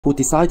who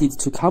decided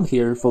to come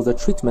here for the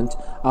treatment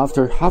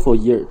after half a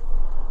year.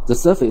 The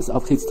surface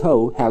of his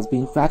toe has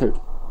been flattered.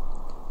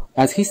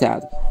 As he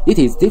said, it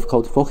is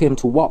difficult for him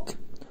to walk.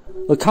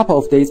 A couple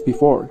of days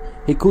before,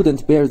 he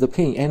couldn't bear the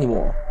pain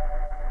anymore.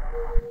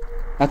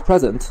 At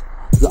present,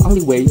 the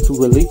only way to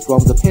relieve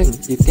from the pain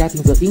is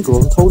getting the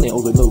ingrown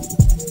toenail removed.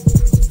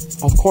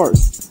 Of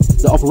course,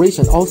 the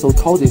operation also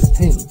causes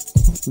pain,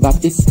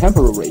 but it's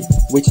temporary,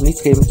 which needs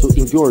him to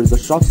endure the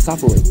short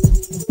suffering.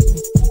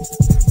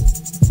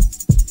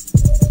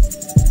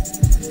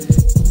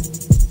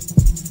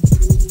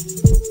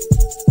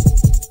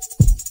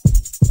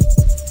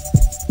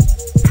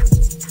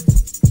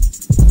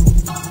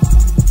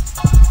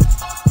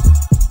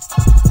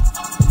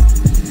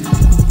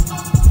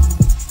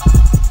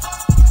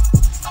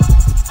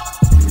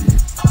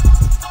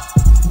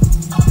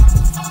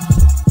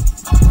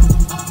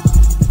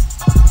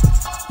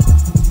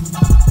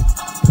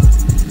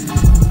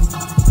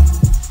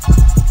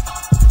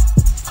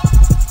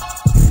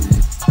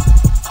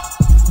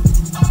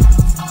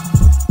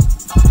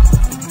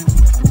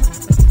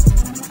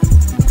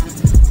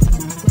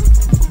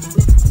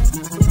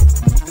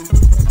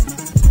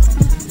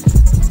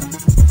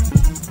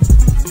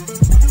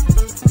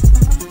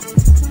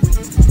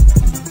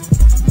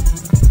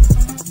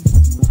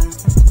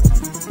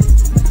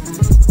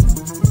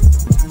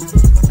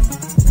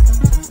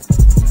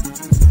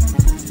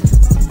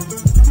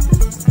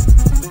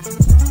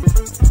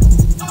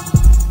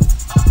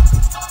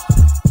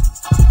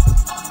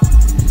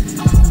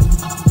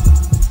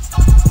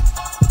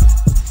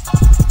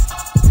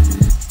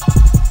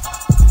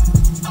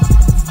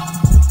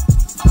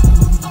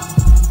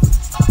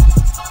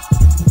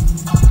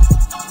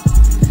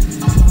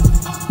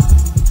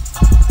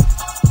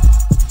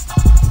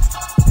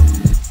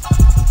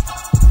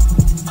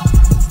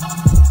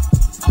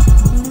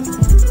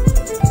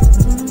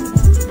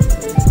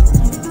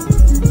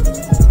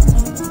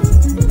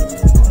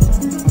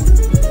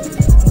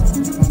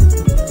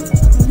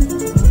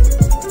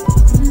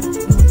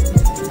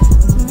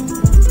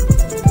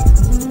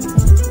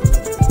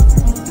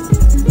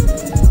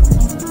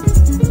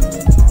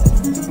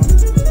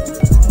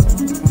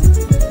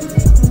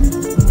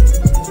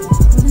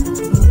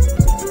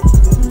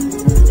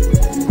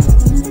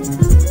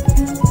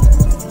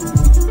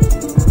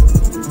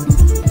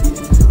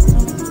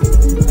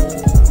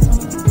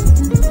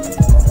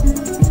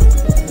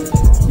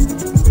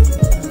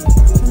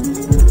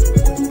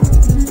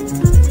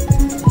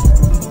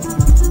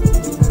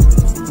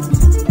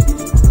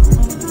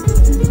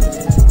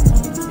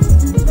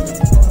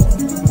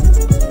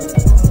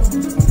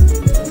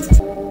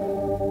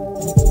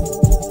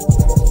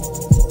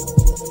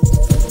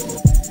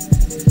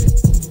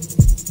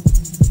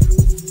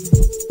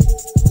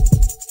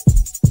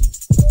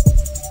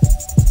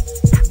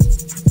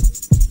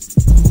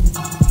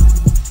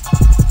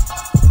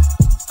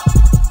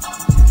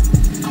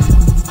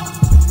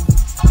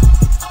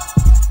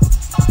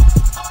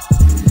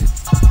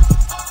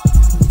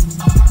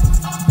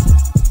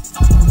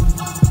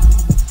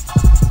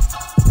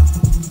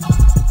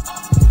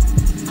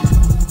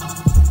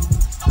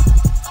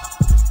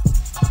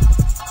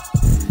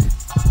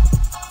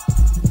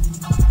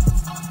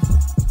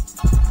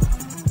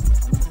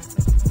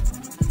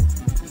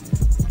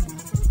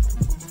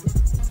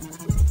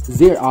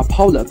 There are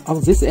polyps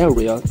on this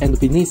area and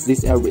beneath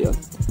this area.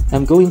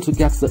 I'm going to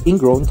get the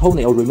ingrown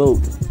toenail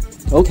removed.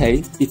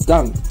 Okay, it's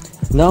done.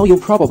 Now you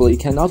probably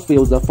cannot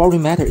feel the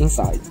foreign matter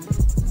inside.